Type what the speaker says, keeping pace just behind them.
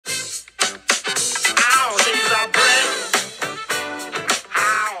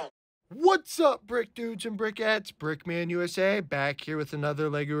Up, brick dudes and brickettes? Brickman USA back here with another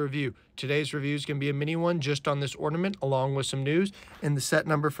Lego review. Today's review is going to be a mini one just on this ornament along with some news. And the set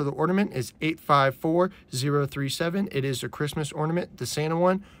number for the ornament is 854037. It is a Christmas ornament, the Santa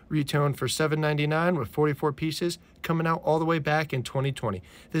one, retailing for $7.99 with 44 pieces, coming out all the way back in 2020.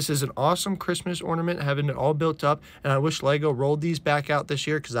 This is an awesome Christmas ornament, having it all built up, and I wish Lego rolled these back out this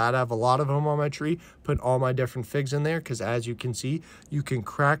year because I'd have a lot of them on my tree, put all my different figs in there, because as you can see, you can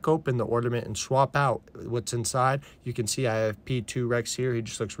crack open the ornament and swap out what's inside. You can see I have P2 Rex here. He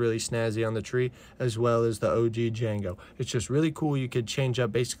just looks really snazzy on the tree, as well as the OG Django. It's just really cool. You could change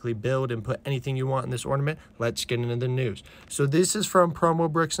up, basically build and put anything you want in this ornament. Let's get into the news. So this is from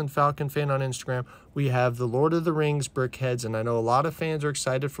Promo Bricks and Falcon Fan on Instagram. We have the Lord of the Rings brick heads, and I know a lot of fans are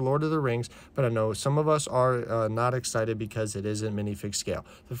excited for Lord of the Rings, but I know some of us are not excited because it isn't minifig scale.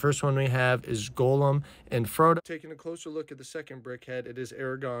 The first one we have is Gollum and Frodo. Taking a closer look at the second brick head, it is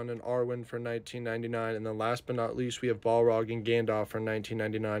Aragorn and Arwen for $19.99, and then last but not least, we have Balrog and Gandalf for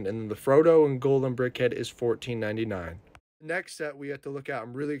 $19.99, and then the Frodo and Gollum brick head is $14.99. Next set we have to look at,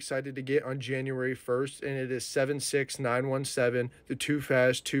 I'm really excited to get on January 1st, and it is 76917, the Too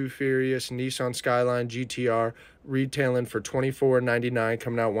Fast, Too Furious Nissan Skyline GTR, retailing for $24.99,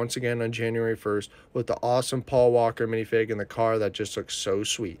 coming out once again on January 1st with the awesome Paul Walker minifig in the car that just looks so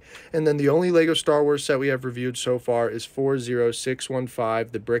sweet. And then the only Lego Star Wars set we have reviewed so far is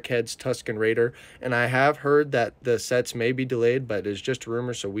 40615, the Brickheads Tusken Raider, and I have heard that the sets may be delayed, but it's just a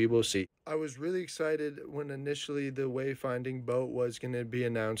rumor, so we will see. I was really excited when initially the wayfinding boat was going to be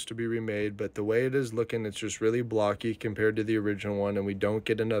announced to be remade, but the way it is looking, it's just really blocky compared to the original one, and we don't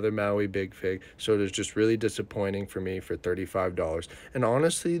get another Maui Big Fig, so it is just really disappointing for me for $35. And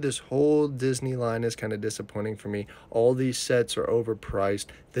honestly, this whole Disney line is kind of disappointing for me. All these sets are overpriced.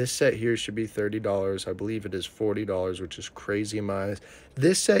 This set here should be $30. I believe it is $40, which is crazy in my eyes.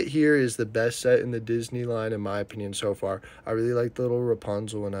 This set here is the best set in the Disney line in my opinion so far. I really like the little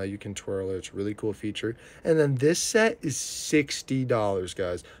Rapunzel and how you can twirl it. It's a really cool feature. And then this set is $60,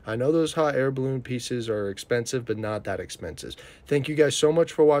 guys. I know those hot air balloon pieces are expensive, but not that expensive. Thank you guys so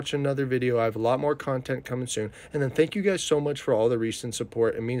much for watching another video. I have a lot more content coming soon. And then thank you guys so much for all the recent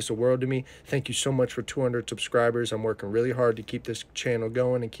support. It means the world to me. Thank you so much for 200 subscribers. I'm working really hard to keep this channel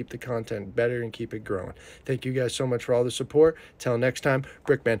going and keep the content better and keep it growing. Thank you guys so much for all the support. Till next time,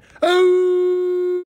 Brickman. Oh!